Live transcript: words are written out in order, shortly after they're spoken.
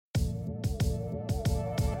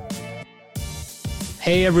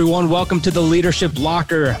Hey everyone, welcome to the Leadership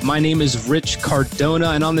Locker. My name is Rich Cardona,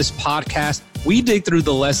 and on this podcast, we dig through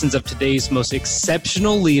the lessons of today's most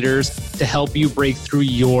exceptional leaders to help you break through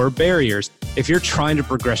your barriers. If you're trying to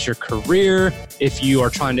progress your career, if you are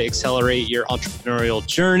trying to accelerate your entrepreneurial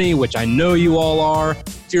journey, which I know you all are,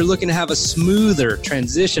 if you're looking to have a smoother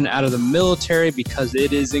transition out of the military because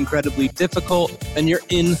it is incredibly difficult, then you're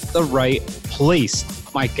in the right place.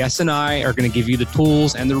 My guests and I are going to give you the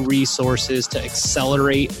tools and the resources to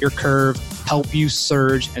accelerate your curve, help you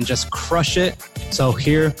surge, and just crush it. So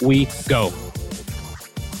here we go.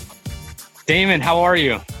 Damon, how are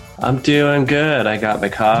you? I'm doing good. I got my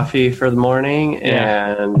coffee for the morning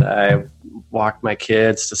and I walked my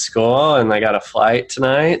kids to school and I got a flight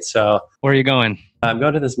tonight. So where are you going? I'm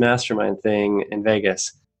going to this mastermind thing in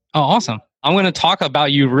Vegas. Oh, awesome. I'm going to talk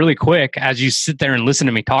about you really quick as you sit there and listen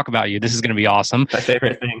to me talk about you. This is going to be awesome. My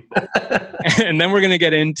favorite thing. And then we're going to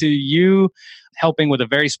get into you helping with a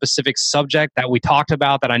very specific subject that we talked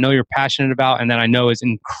about that I know you're passionate about and that I know is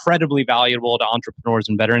incredibly valuable to entrepreneurs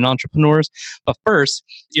and veteran entrepreneurs. But first,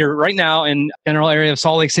 you're right now in general area of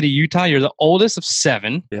Salt Lake City, Utah. You're the oldest of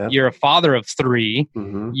 7. Yep. You're a father of 3.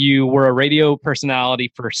 Mm-hmm. You were a radio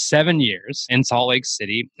personality for 7 years in Salt Lake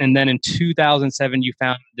City. And then in 2007, you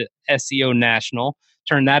founded SEO National.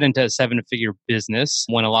 Turned that into a 7-figure business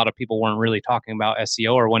when a lot of people weren't really talking about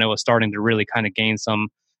SEO or when it was starting to really kind of gain some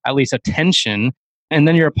at least attention. And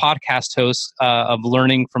then you're a podcast host of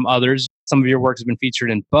learning from others. Some of your work has been featured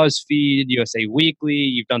in BuzzFeed, USA Weekly.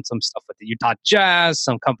 You've done some stuff with the Utah Jazz,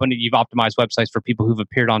 some company. You've optimized websites for people who've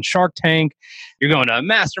appeared on Shark Tank. You're going to a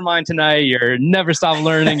mastermind tonight. You're never stop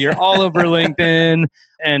learning. You're all over LinkedIn.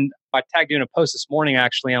 And I tagged you in a post this morning,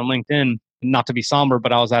 actually, on LinkedIn. Not to be somber,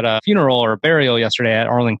 but I was at a funeral or a burial yesterday at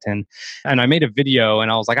Arlington. And I made a video and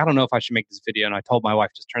I was like, I don't know if I should make this video. And I told my wife,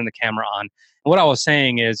 just turn the camera on. And what I was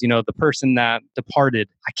saying is, the person that departed,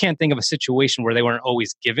 I can't think of a situation where they weren't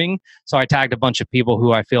always giving. So I tagged a bunch of people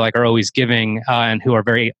who I feel like are always giving and who are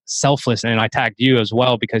very selfless. And I tagged you as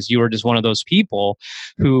well because you were just one of those people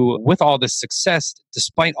who, with all this success,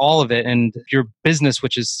 despite all of it, and your business,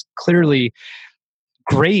 which is clearly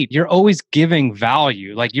great, you're always giving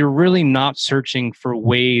value. Like, you're really not searching for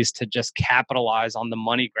ways to just capitalize on the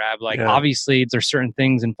money grab. Obviously there's certain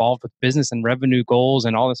things involved with business and revenue goals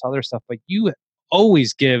and all this other stuff, but you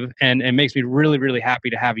always give, and it makes me really, really happy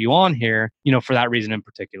to have you on here, for that reason in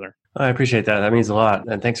particular. I appreciate that. That means a lot.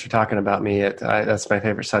 And thanks for talking about me. That's my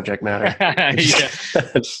favorite subject matter.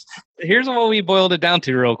 Here's what we boiled it down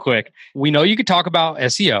to real quick. We know you could talk about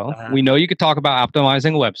SEO. Uh-huh. We know you could talk about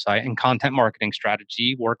optimizing a website and content marketing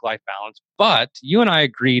strategy, work-life balance. But you and I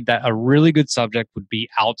agreed that a really good subject would be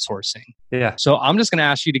outsourcing. Yeah. So I'm just going to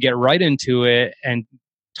ask you to get right into it and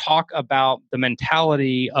talk about the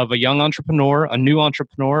mentality of a young entrepreneur, a new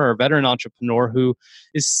entrepreneur, or a veteran entrepreneur who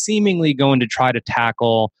is seemingly going to try to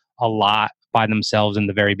tackle a lot by themselves in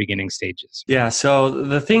the very beginning stages. Yeah. So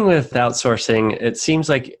the thing with outsourcing, it seems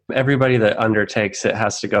like everybody that undertakes it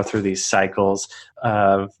has to go through these cycles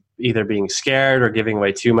of either being scared or giving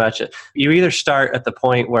away too much. You either start at the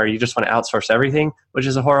point where you just want to outsource everything, which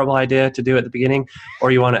is a horrible idea to do at the beginning,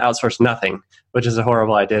 or you want to outsource nothing, which is a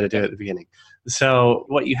horrible idea to do at the beginning. So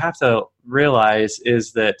what you have to realize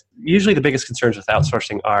is that usually the biggest concerns with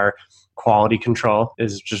outsourcing are quality control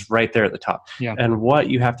is just right there at the top. Yeah. And what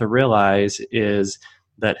you have to realize is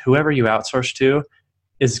that whoever you outsource to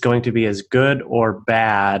is going to be as good or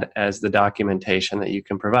bad as the documentation that you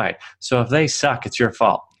can provide. So if they suck, it's your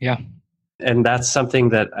fault. Yeah. And that's something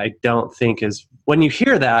that I don't think is, when you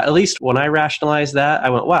hear that, at least when I rationalized that, I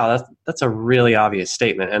went, wow, that's a really obvious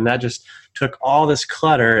statement. And that just took all this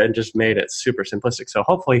clutter and just made it super simplistic. So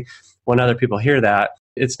hopefully when other people hear that,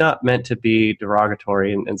 it's not meant to be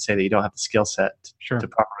derogatory and say that you don't have the skill set to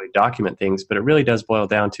properly document things, but it really does boil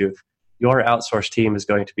down to your outsourced team is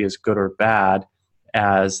going to be as good or bad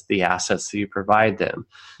as the assets that you provide them.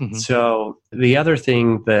 Mm-hmm. So the other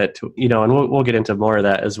thing that, and we'll get into more of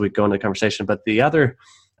that as we go into the conversation, but the other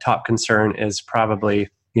top concern is probably,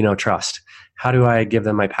 trust. How do I give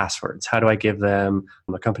them my passwords? How do I give them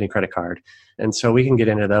a company credit card? And so we can get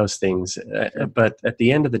into those things. But at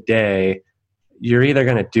the end of the day, you're either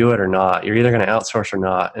going to do it or not. You're either going to outsource or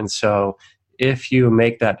not. And so if you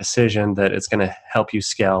make that decision that it's going to help you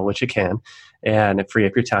scale, which it can, and free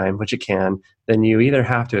up your time, which it can, then you either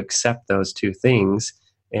have to accept those two things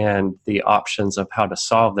and the options of how to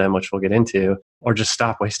solve them, which we'll get into, or just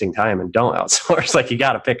stop wasting time and don't outsource. You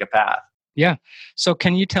got to pick a path. Yeah. So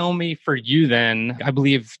can you tell me for you then, I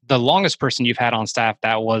believe the longest person you've had on staff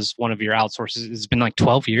that was one of your outsources has been like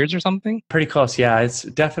 12 years or something? Pretty close. Yeah, it's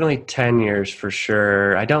definitely 10 years for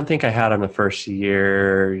sure. I don't think I had him the first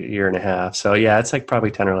year and a half. So yeah, it's like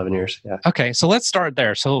probably 10 or 11 years. Yeah. Okay. So let's start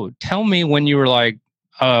there. So tell me when you were like,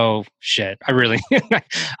 oh shit, I really,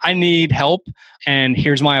 I need help and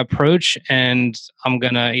here's my approach and I'm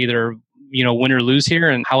going to either, win or lose here.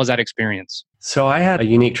 And how was that experience? So I had a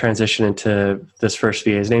unique transition into this first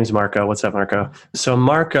VA. His name's Marco. What's up, Marco? So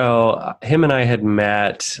Marco, him and I had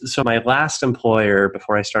met. So my last employer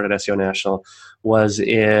before I started SEO National was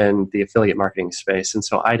in the affiliate marketing space. And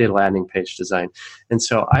so I did landing page design. And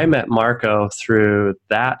so I met Marco through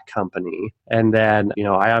that company. And then,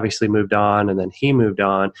 I obviously moved on and then he moved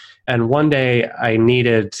on. And one day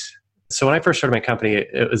so when I first started my company,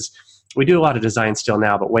 we do a lot of design still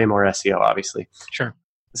now, but way more SEO, obviously. Sure.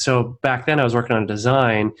 So back then I was working on a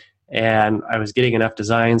design and I was getting enough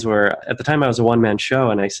designs where at the time I was a one-man show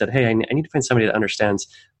and I said, hey, I need to find somebody that understands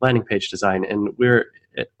landing page design. And we're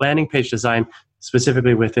at landing page design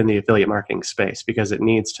specifically within the affiliate marketing space because the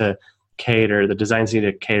designs need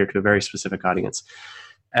to cater to a very specific audience.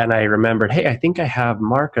 And I remembered, hey, I think I have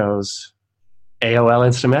Marco's AOL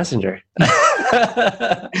Instant Messenger.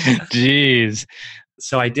 Jeez.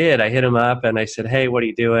 So I did. I hit him up and I said, hey, what are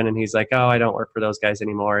you doing? And he's like, oh, I don't work for those guys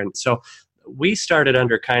anymore. And so we started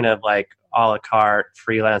under kind of like a la carte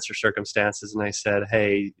freelancer circumstances. And I said,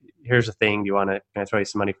 hey, here's the thing. Can I throw you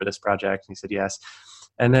some money for this project? And he said, yes.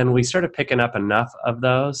 And then we started picking up enough of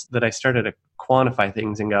those that I started to quantify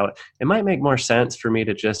things and go, it might make more sense for me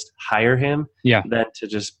to just hire him than to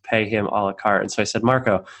just pay him a la carte. And so I said,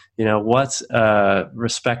 Marco, what's a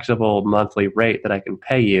respectable monthly rate that I can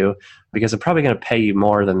pay you? Because I'm probably going to pay you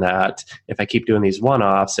more than that if I keep doing these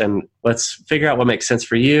one-offs. And let's figure out what makes sense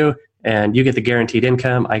for you. And you get the guaranteed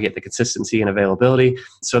income. I get the consistency and availability.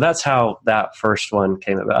 So that's how that first one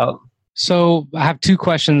came about. So I have two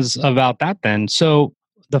questions about that then. So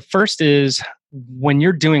the first is, when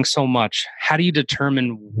you're doing so much, how do you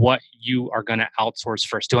determine what you are going to outsource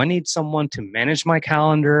first? Do I need someone to manage my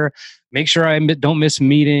calendar, make sure I don't miss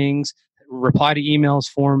meetings, reply to emails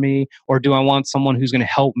for me? Or do I want someone who's going to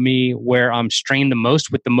help me where I'm strained the most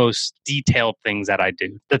with the most detailed things that I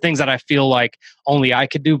do? The things that I feel like only I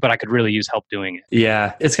could do, but I could really use help doing it.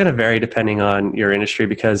 Yeah, it's going to vary depending on your industry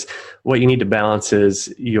because what you need to balance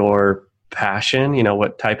is your passion,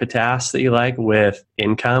 what type of tasks that you like with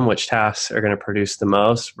income, which tasks are going to produce the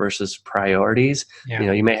most versus priorities.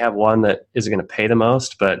 Yeah. You may have one that isn't going to pay the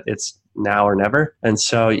most, but it's now or never. And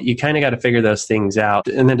so you kind of got to figure those things out.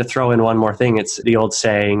 And then to throw in one more thing, it's the old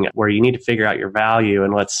saying where you need to figure out your value.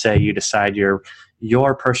 And let's say you decide your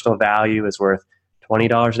personal value is worth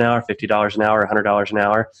 $20 an hour, $50 an hour, $100 an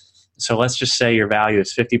hour. So let's just say your value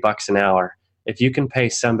is $50 an hour. If you can pay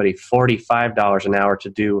somebody $45 an hour to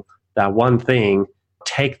do that one thing,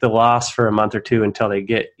 take the loss for a month or two until they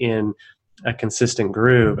get in a consistent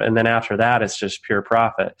groove. And then after that, it's just pure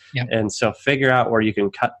profit. Yep. And so figure out where you can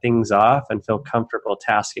cut things off and feel comfortable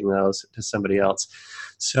tasking those to somebody else.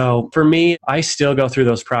 So for me, I still go through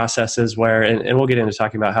those processes where, and we'll get into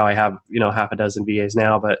talking about how I have, half a dozen VAs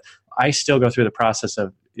now, but I still go through the process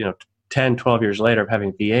of, 10, 12 years later of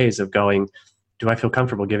having VAs of going, do I feel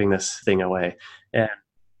comfortable giving this thing away? And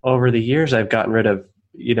over the years, I've gotten rid of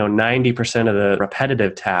 90% of the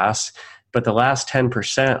repetitive tasks, but the last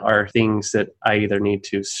 10% are things that I either need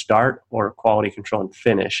to start or quality control and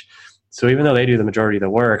finish. So even though they do the majority of the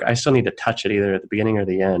work, I still need to touch it either at the beginning or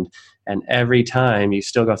the end. And every time you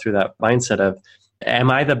still go through that mindset of,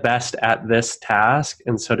 am I the best at this task?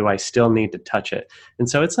 And so do I still need to touch it? And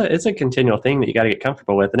so it's a continual thing that you got to get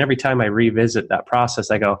comfortable with. And every time I revisit that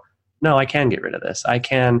process, I go, no, I can get rid of this. I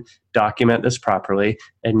can document this properly.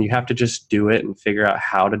 And you have to just do it and figure out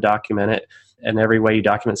how to document it. And every way you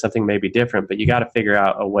document something may be different, but you got to figure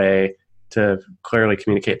out a way to clearly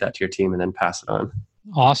communicate that to your team and then pass it on.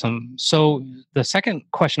 Awesome. So the second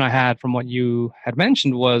question I had from what you had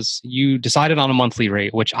mentioned was you decided on a monthly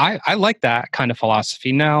rate, which I like that kind of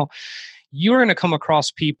philosophy. Now, you're going to come across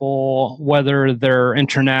people, whether they're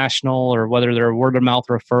international or whether they're word of mouth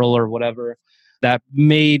referral or whatever, that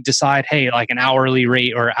may decide, hey, like an hourly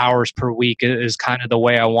rate or hours per week is kind of the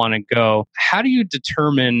way I want to go. How do you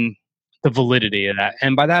determine the validity of that?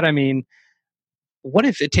 And by that, I mean, what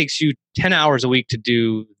if it takes you 10 hours a week to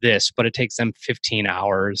do this, but it takes them 15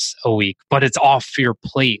 hours a week, but it's off your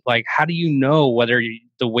plate? Like, how do you know whether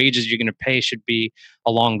the wages you're going to pay should be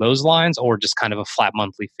along those lines or just kind of a flat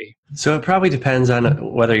monthly fee? So it probably depends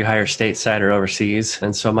on whether you hire stateside or overseas.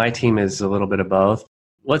 And so my team is a little bit of both.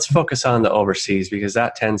 let's focus on the overseas, because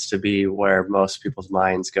that tends to be where most people's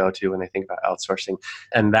minds go to when they think about outsourcing.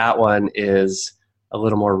 And that one is a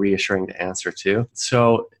little more reassuring to answer to.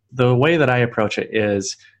 So the way that I approach it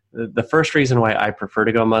is the first reason why I prefer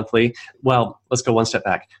to go monthly. Well, let's go one step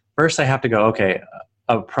back. First, I have to go, okay,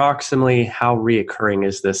 approximately how reoccurring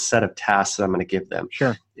is this set of tasks that I'm going to give them?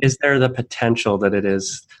 Sure. Is there the potential that it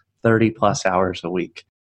is 30 plus hours a week?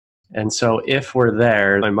 And so if we're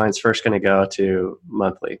there, my mind's first going to go to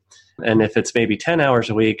monthly. And if it's maybe 10 hours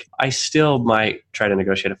a week, I still might try to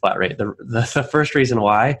negotiate a flat rate. The first reason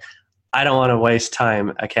why, I don't want to waste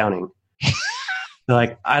time accounting.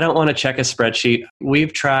 Like, I don't want to check a spreadsheet.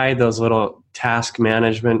 We've tried those little task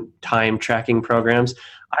management time tracking programs.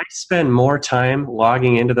 I spend more time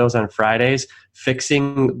logging into those on Fridays,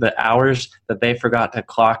 fixing the hours that they forgot to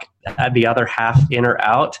clock at the other half in or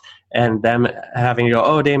out, and them having to go,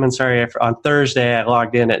 oh, Damon, sorry, on Thursday I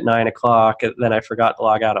logged in at 9 o'clock, and then I forgot to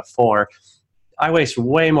log out at 4. I waste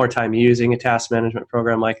way more time using a task management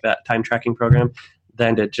program like that, time tracking program,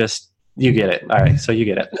 than to just, you get it. All right, so you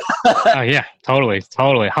get it. Oh, yeah, totally,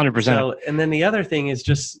 100%. So, and then the other thing is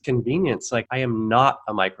just convenience. Like, I am not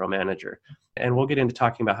a micromanager. And we'll get into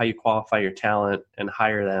talking about how you qualify your talent and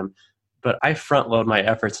hire them. But I front load my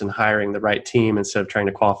efforts in hiring the right team instead of trying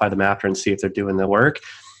to qualify them after and see if they're doing the work.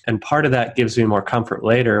 And part of that gives me more comfort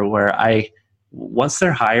later, where once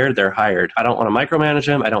they're hired, they're hired. I don't want to micromanage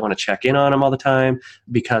them. I don't want to check in on them all the time,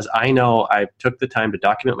 because I know I took the time to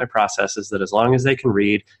document my processes, that as long as they can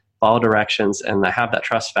read, follow directions, and I have that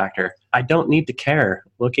trust factor, I don't need to care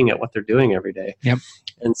looking at what they're doing every day. Yep.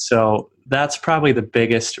 And so that's probably the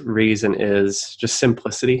biggest reason, is just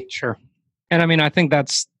simplicity. Sure. And I mean, I think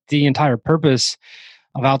that's the entire purpose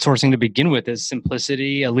of outsourcing to begin with, is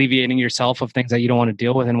simplicity, alleviating yourself of things that you don't want to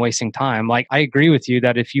deal with and wasting time. Like, I agree with you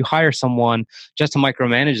that if you hire someone just to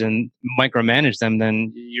micromanage them,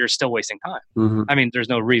 then you're still wasting time. Mm-hmm. I mean, there's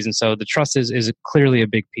no reason. So the trust is clearly a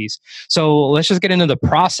big piece. So let's just get into the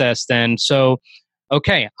process then. So,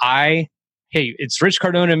 okay, hey, it's Rich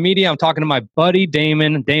Cardona Media. I'm talking to my buddy,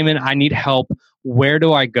 Damon. Damon, I need help. Where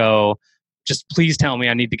do I go? Just please tell me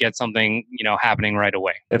I need to get something, happening right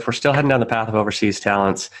away. If we're still heading down the path of overseas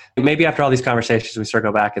talents, maybe after all these conversations, we sort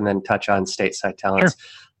of go back and then touch on stateside talents. Sure.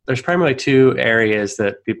 There's primarily two areas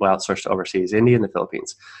that people outsource to overseas, India and the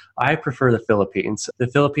Philippines. I prefer the Philippines. The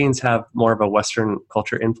Philippines have more of a Western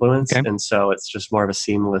culture influence, okay. And so it's just more of a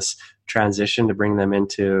seamless transition to bring them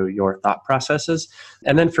into your thought processes.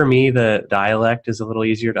 And then for me, the dialect is a little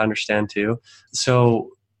easier to understand too. So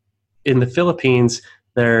in the Philippines,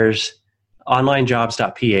 there's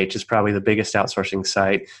onlinejobs.ph is probably the biggest outsourcing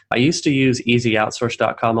site. I used to use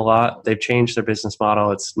easyoutsource.com a lot. They've changed their business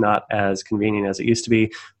model. It's not as convenient as it used to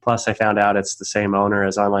be. Plus, I found out it's the same owner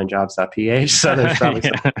as onlinejobs.ph, so there's probably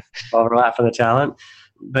some overlap in the talent.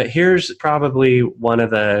 But here's probably one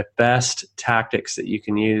of the best tactics that you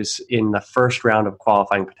can use in the first round of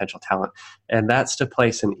qualifying potential talent, and that's to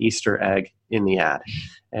place an Easter egg in the ad.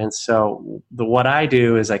 And so what I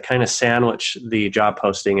do is I kind of sandwich the job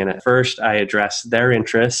posting, and at first I address their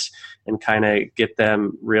interests and kind of get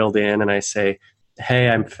them reeled in, and I say, hey,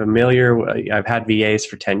 I'm familiar, I've had VAs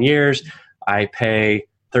for 10 years, I pay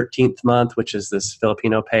 13th month, which is this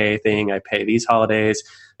Filipino pay thing, I pay these holidays,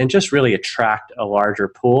 and just really attract a larger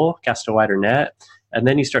pool, cast a wider net, and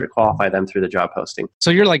then you start to qualify them through the job posting. So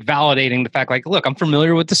you're like validating the fact, like, look, I'm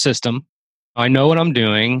familiar with the system, I know what I'm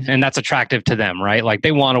doing, and that's attractive to them, right? Like,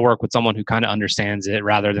 they want to work with someone who kind of understands it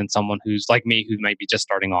rather than someone who's like me, who might be just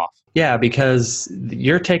starting off. Yeah, because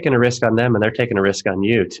you're taking a risk on them and they're taking a risk on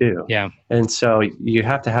you too. Yeah. And so you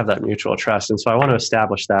have to have that mutual trust. And so I want to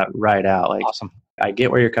establish that right out. Like, awesome. I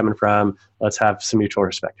get where you're coming from. Let's have some mutual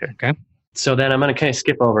respect here. Okay. So then I'm going to kind of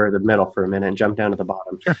skip over the middle for a minute and jump down to the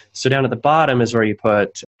bottom. Sure. So down at the bottom is where you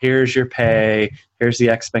put, here's your pay, here's the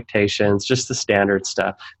expectations, just the standard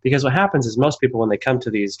stuff. Because what happens is most people, when they come to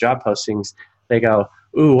these job postings, they go,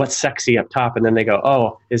 ooh, what's sexy up top? And then they go,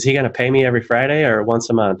 oh, is he going to pay me every Friday or once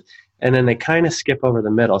a month? And then they kind of skip over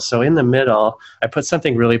the middle. So in the middle, I put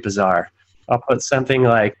something really bizarre. I'll put something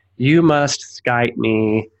like, you must Skype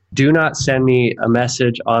me. Do not send me a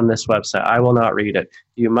message on this website. I will not read it.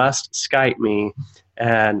 You must Skype me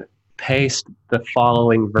and paste the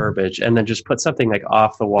following verbiage, and then just put something like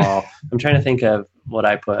off the wall. I'm trying to think of what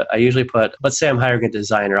I put. I usually put, let's say I'm hiring a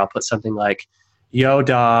designer. I'll put something like, yo,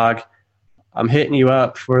 dog, I'm hitting you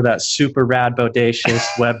up for that super rad, bodacious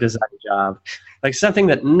web design job. Like something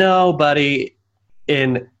that nobody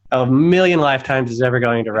in a million lifetimes is ever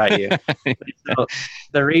going to write you. So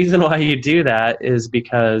the reason why you do that is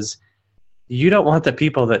because you don't want the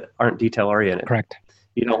people that aren't detail oriented. Correct.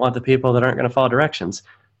 You don't want the people that aren't going to follow directions.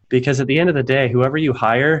 Because at the end of the day, whoever you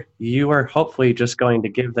hire, you are hopefully just going to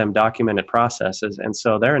give them documented processes. And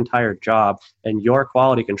so their entire job and your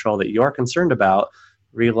quality control that you're concerned about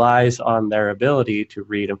relies on their ability to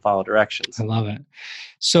read and follow directions. I love it.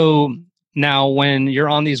 So now when you're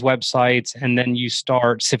on these websites and then you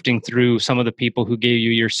start sifting through some of the people who gave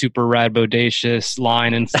you your super rad bodacious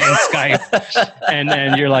line in Skype, and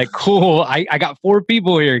then you're like, cool, I got 4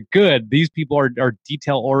 people here. Good. These people are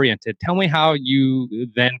detail oriented. Tell me how you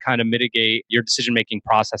then kind of mitigate your decision-making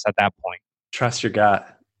process at that point. Trust your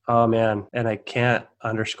gut. Oh man. And I can't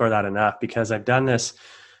underscore that enough, because I've done this.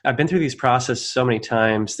 I've been through these processes so many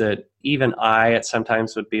times that even I at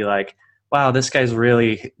sometimes would be like, wow, this guy's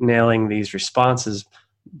really nailing these responses,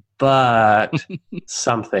 but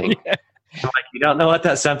something. Yeah. I'm like, you don't know what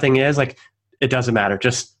that something is? Like, it doesn't matter.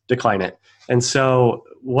 Just decline it. And so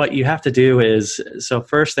what you have to do is, so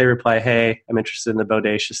first they reply, hey, I'm interested in the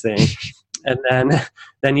bodacious thing. And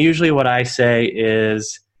then usually what I say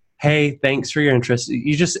is, hey, thanks for your interest.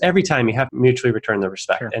 You just, every time you have to mutually return the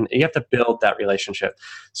respect. Sure. And you have to build that relationship.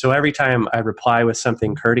 So every time I reply with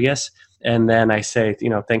something courteous, and then I say,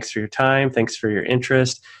 thanks for your time, thanks for your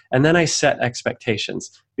interest. And then I set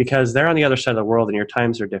expectations, because they're on the other side of the world and your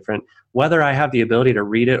times are different. Whether I have the ability to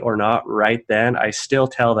read it or not right then, I still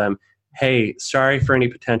tell them, hey, sorry for any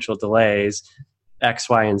potential delays. X,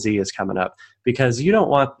 Y, and Z is coming up. Because you don't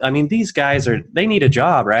want, these guys they need a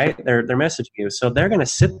job, right? They're messaging you. So they're going to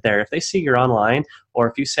sit there. If they see you're online, or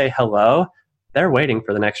if you say hello, they're waiting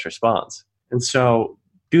for the next response. And so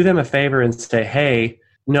do them a favor and say, hey,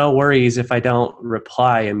 no worries if I don't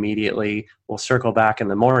reply immediately. We'll circle back in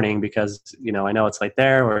the morning, because, I know it's late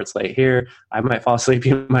there or it's late here. I might fall asleep.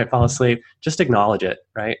 You might fall asleep. Just acknowledge it,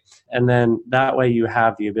 right? And then that way you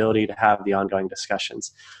have the ability to have the ongoing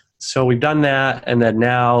discussions. So we've done that, and then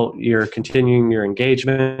now you're continuing your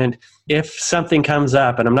engagement. If something comes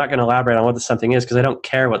up, and I'm not going to elaborate on what the something is because I don't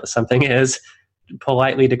care what the something is,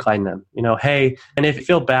 politely decline them. Hey, and if you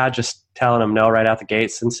feel bad just telling them no right out the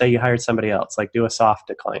gates, and say you hired somebody else, like do a soft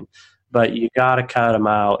decline. But you got to cut them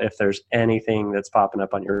out if there's anything that's popping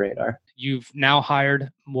up on your radar. You've now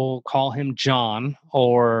hired, we'll call him John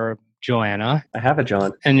or Joanna. I have a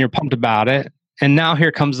John. And you're pumped about it. And now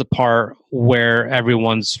here comes the part where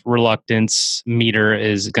everyone's reluctance meter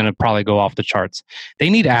is going to probably go off the charts. They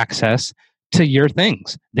need access to your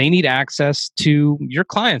things. They need access to your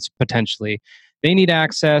clients, potentially. They need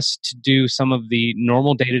access to do some of the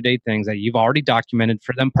normal day-to-day things that you've already documented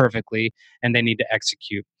for them perfectly, and they need to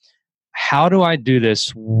execute. How do I do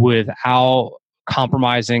this without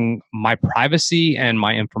compromising my privacy and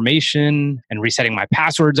my information and resetting my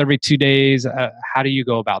passwords every 2 days? How do you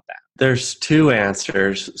go about that? There's 2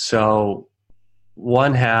 answers. So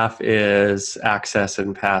one half is access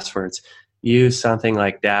and passwords. Use something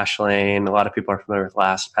like Dashlane. A lot of people are familiar with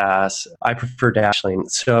LastPass. I prefer Dashlane.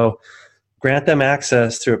 So grant them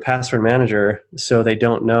access through a password manager so they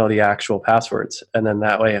don't know the actual passwords. And then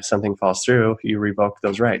that way, if something falls through, you revoke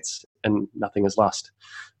those rights and nothing is lost.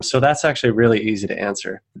 So that's actually really easy to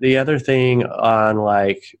answer. The other thing on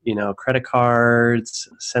credit cards,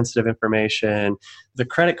 sensitive information, the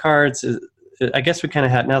credit cards, I guess we kind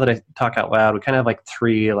of had, now that I talk out loud, we kind of have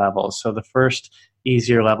 3 levels. So the first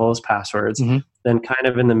easier level is passwords. Mm-hmm. Then kind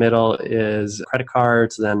of in the middle is credit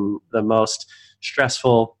cards. Then the most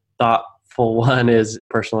stressful, thoughtful one is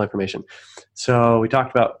personal information. So we talked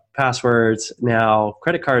about passwords. Now,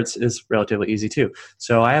 credit cards is relatively easy too.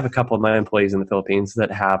 So I have a couple of my employees in the Philippines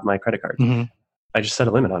that have my credit card. Mm-hmm. I just set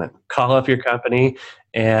a limit on it. Call up your company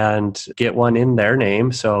and get one in their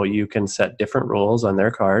name so you can set different rules on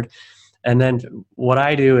their card. And then what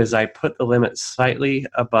I do is I put the limit slightly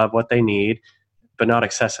above what they need, but not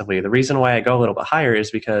excessively. The reason why I go a little bit higher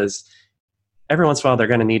is because every once in a while they're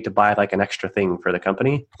going to need to buy an extra thing for the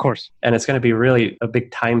company. Of course. And it's going to be really a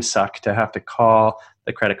big time suck to have to call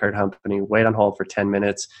the credit card company, wait on hold for 10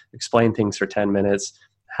 minutes, explain things for 10 minutes,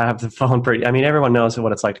 have the phone everyone knows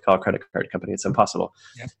what it's like to call a credit card company. It's impossible.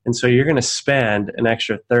 Yep. And so you're going to spend an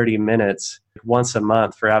extra 30 minutes once a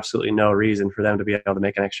month for absolutely no reason for them to be able to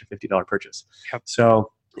make an extra $50 purchase. Yep.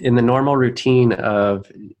 So in the normal routine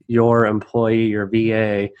of your employee, your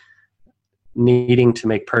VA, needing to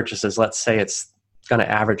make purchases, let's say it's going to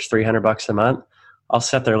average $300 a month, I'll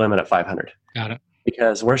set their limit at $500. Got it.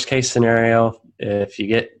 Because worst case scenario, if you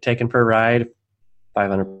get taken for a ride,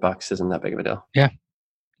 $500 isn't that big of a deal. Yeah.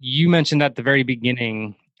 You mentioned at the very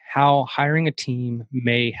beginning how hiring a team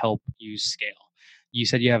may help you scale. You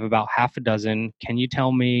said you have about half a dozen. Can you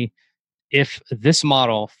tell me if this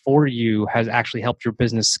model for you has actually helped your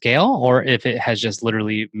business scale, or if it has just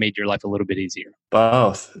literally made your life a little bit easier?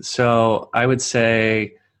 Both. So I would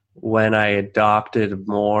say when I adopted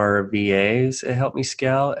more VAs, it helped me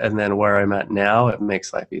scale. And then where I'm at now, it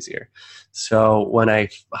makes life easier. So when I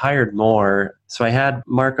hired more, so I had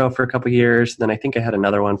Marco for a couple of years, then I think I had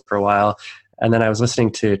another one for a while. And then I was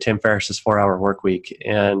listening to Tim Ferriss's 4-Hour Workweek.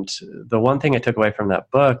 And the one thing I took away from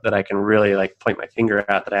that book that I can really like point my finger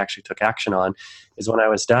at that I actually took action on is when I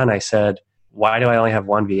was done, I said, why do I only have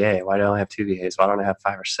one VA? Why do I only have two VAs? Why don't I have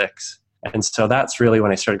 5 or 6? And so that's really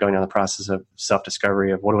when I started going down the process of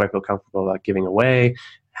self-discovery of what do I feel comfortable about giving away?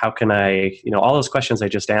 How can I, all those questions I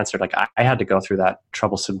just answered, like I had to go through that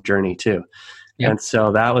troublesome journey too. Yep. And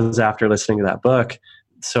so that was after listening to that book.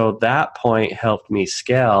 So that point helped me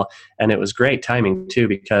scale. And it was great timing too,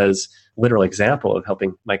 because literal example of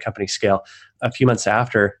helping my company scale. A few months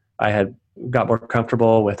after, I had got more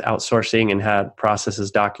comfortable with outsourcing and had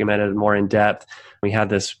processes documented more in depth. We had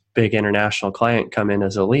this big international client come in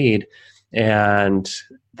as a lead, and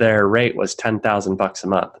their rate was $10,000 a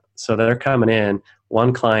month. So they're coming in,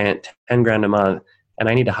 one client, 10 grand a month, and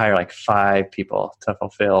I need to hire like 5 people to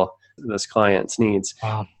fulfill this client's needs.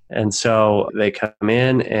 Wow. And so they come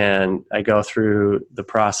in and I go through the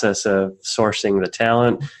process of sourcing the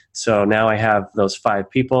talent. So now I have those 5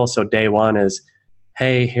 people. So day one is,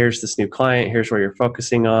 hey, here's this new client. Here's where you're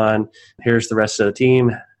focusing on. Here's the rest of the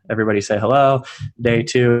team. Everybody say hello. Day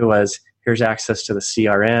 2 was, here's access to the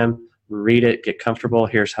CRM. Read it, get comfortable.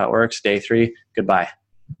 Here's how it works. Day 3, goodbye.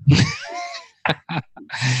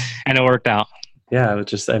 And it worked out. Yeah,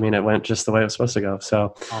 it went just the way it was supposed to go.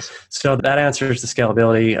 So, awesome. So that answers the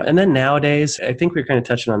scalability. And then nowadays, I think we were kind of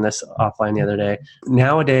touching on this offline the other day.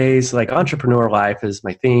 Nowadays, like entrepreneur life is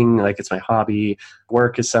my thing. Like it's my hobby.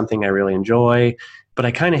 Work is something I really enjoy. But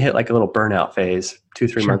I kind of hit like a little burnout phase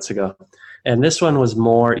 2-3 months ago. And this one was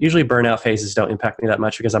more, usually burnout phases don't impact me that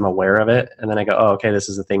much because I'm aware of it. And then I go, oh, okay, this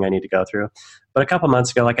is the thing I need to go through. But a couple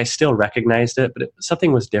months ago, like I still recognized it, but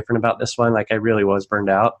something was different about this one. Like I really was burned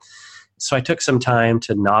out. So I took some time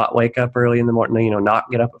to not wake up early in the morning, not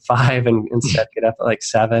get up at 5 and instead get up at like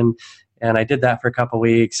 7. And I did that for a couple of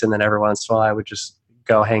weeks. And then every once in a while, I would just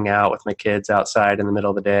go hang out with my kids outside in the middle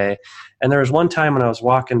of the day. And there was one time when I was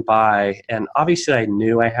walking by, and obviously I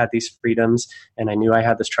knew I had these freedoms and I knew I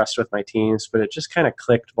had this trust with my teams, but it just kind of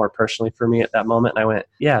clicked more personally for me at that moment. And I went,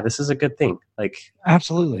 yeah, this is a good thing. Like,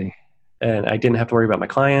 absolutely. And I didn't have to worry about my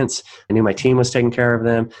clients. I knew my team was taking care of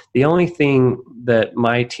them. The only thing that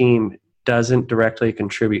my team doesn't directly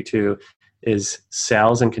contribute to is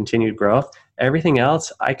sales and continued growth. Everything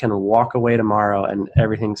else, I can walk away tomorrow and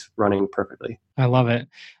everything's running perfectly. I love it.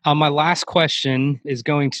 My last question is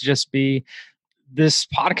going to just be, this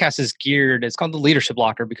podcast is geared, it's called the Leadership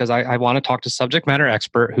Locker, because I want to talk to subject matter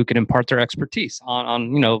expert who can impart their expertise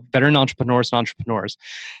on veteran entrepreneurs and entrepreneurs.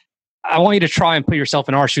 I want you to try and put yourself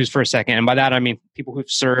in our shoes for a second. And by that, I mean people who've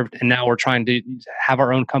served and now we're trying to have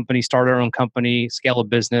our own company, start our own company, scale a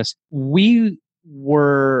business. We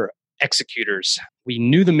were executors. We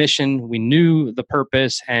knew the mission, we knew the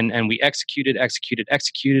purpose, and we executed.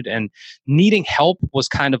 And needing help was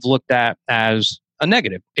kind of looked at as a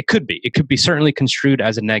negative. It could be certainly construed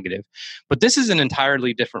as a negative. But this is an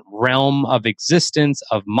entirely different realm of existence,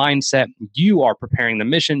 of mindset. You are preparing the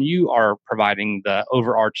mission. You are providing the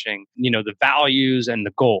overarching, the values and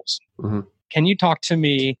the goals. Mm-hmm. Can you talk to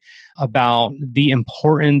me about the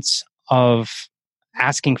importance of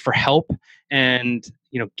asking for help and,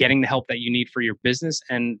 getting the help that you need for your business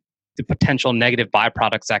and the potential negative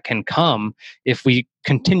byproducts that can come if we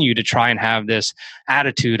continue to try and have this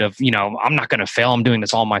attitude of, I'm not going to fail. I'm doing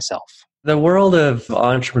this all myself. The world of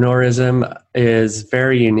entrepreneurism is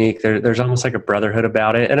very unique. There's almost like a brotherhood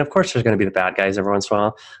about it. And of course, there's going to be the bad guys every once in a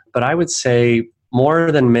while. But I would say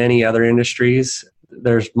more than many other industries,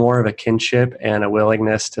 there's more of a kinship and a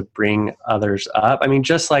willingness to bring others up. I mean,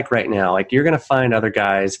 just like right now, like you're going to find other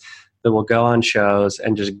guys that will go on shows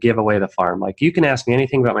and just give away the farm. Like you can ask me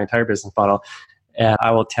anything about my entire business model and I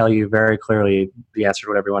will tell you very clearly the answer to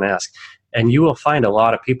whatever you want to ask. And you will find a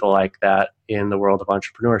lot of people like that in the world of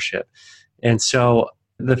entrepreneurship. And so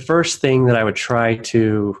the first thing that I would try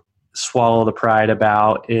to swallow the pride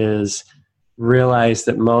about is realize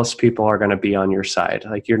that most people are going to be on your side.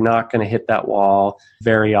 Like you're not going to hit that wall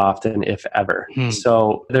very often, if ever.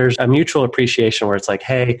 So there's a mutual appreciation where it's like,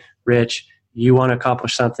 hey, Rich, you want to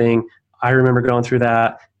accomplish something. I remember going through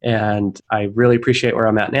that and I really appreciate where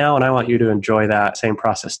I'm at now. And I want you to enjoy that same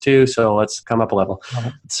process too. So let's come up a level.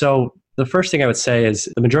 So the first thing I would say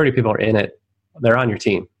is the majority of people are in it. They're on your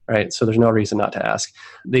team, right? So there's no reason not to ask.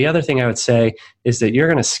 The other thing I would say is that you're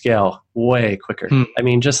going to scale way quicker. I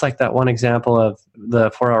mean, just like that one example of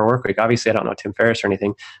the 4-hour work week, obviously I don't know Tim Ferriss or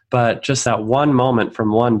anything, but just that one moment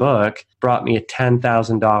from one book brought me a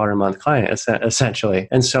 $10,000 a month client essentially.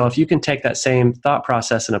 And so if you can take that same thought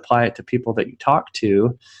process and apply it to people that you talk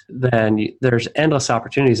to, then there's endless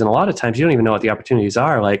opportunities. And a lot of times you don't even know what the opportunities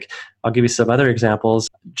are. Like, I'll give you some other examples.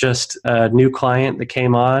 Just a new client that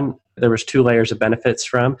came on, there was 2 layers of benefits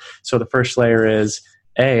from. So the first layer is,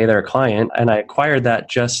 A, they're a client, and I acquired that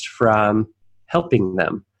just from helping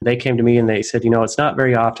them. They came to me and they said, it's not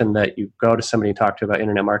very often that you go to somebody and talk to about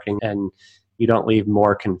internet marketing and you don't leave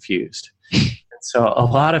more confused. So a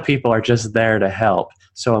lot of people are just there to help.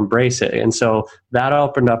 So embrace it. And so that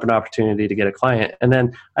opened up an opportunity to get a client. And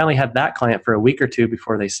then I only had that client for a week or 2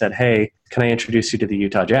 before they said, hey, can I introduce you to the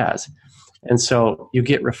Utah Jazz? And so you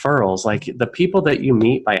get referrals. Like, the people that you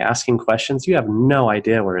meet by asking questions, you have no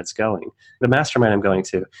idea where it's going. The mastermind I'm going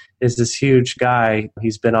to is this huge guy.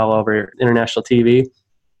 He's been all over international TV.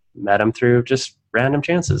 Met him through just random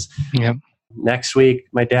chances. Yep. Next week,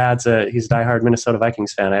 my dad's he's a diehard Minnesota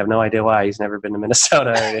Vikings fan. I have no idea why. He's never been to Minnesota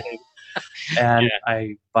or anything. And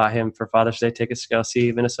I bought him for Father's Day tickets to go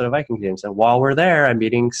see Minnesota Vikings games. And while we're there, I'm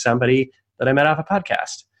meeting somebody that I met off a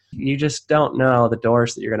podcast. You just don't know the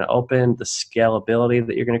doors that you're going to open, the scalability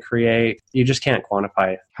that you're going to create. You just can't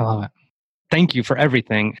quantify it. I love it. Thank you for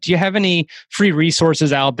everything. Do you have any free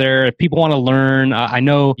resources out there if people want to learn? I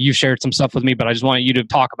know you've shared some stuff with me, but I just want you to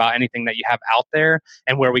talk about anything that you have out there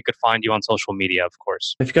and where we could find you on social media, of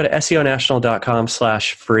course. If you go to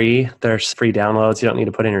seonational.com/free, there's free downloads. You don't need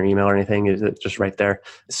to put in your email or anything. It's just right there.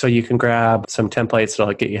 So you can grab some templates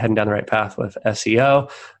that'll get you heading down the right path with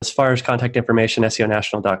SEO. As far as contact information,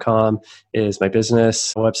 seonational.com is my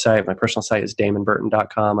business website. My personal site is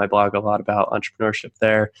damonburton.com. I blog a lot about entrepreneurship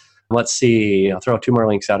there. Let's see, I'll throw 2 more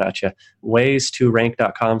links out at you.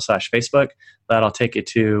 ways2rank.com/Facebook. That'll take you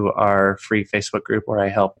to our free Facebook group where I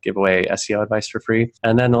help give away SEO advice for free.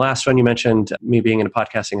 And then the last one, you mentioned me being into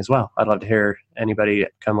podcasting as well. I'd love to hear anybody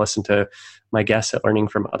come listen to my guests at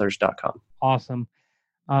learningfromothers.com. Awesome.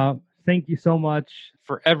 Thank you so much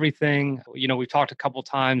for everything. We've talked a couple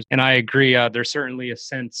times, and I agree. There's certainly a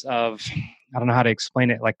sense of, I don't know how to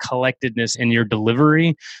explain it, like collectedness in your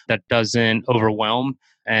delivery that doesn't overwhelm.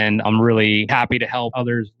 And I'm really happy to help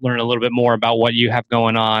others learn a little bit more about what you have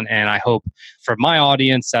going on. And I hope for my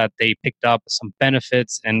audience that they picked up some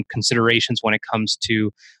benefits and considerations when it comes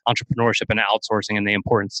to entrepreneurship and outsourcing and the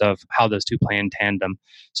importance of how those 2 play in tandem.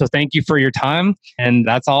 So thank you for your time. And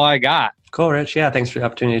that's all I got. Cool, Rich. Yeah, thanks for the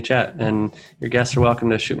opportunity to chat. And your guests are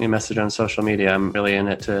welcome to shoot me a message on social media. I'm really in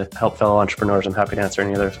it to help fellow entrepreneurs. I'm happy to answer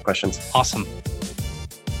any other questions. Awesome.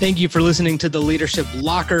 Thank you for listening to The Leadership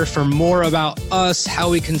Locker. For more about us, how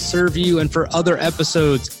we can serve you, and for other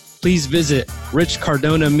episodes, please visit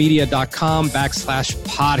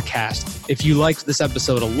richcardonamedia.com/podcast. If you liked this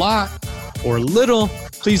episode a lot or little,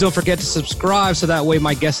 please don't forget to subscribe so that way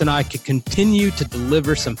my guests and I can continue to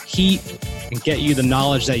deliver some heat and get you the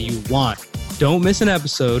knowledge that you want. Don't miss an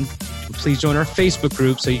episode. And please join our Facebook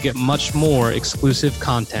group so you get much more exclusive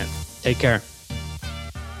content. Take care.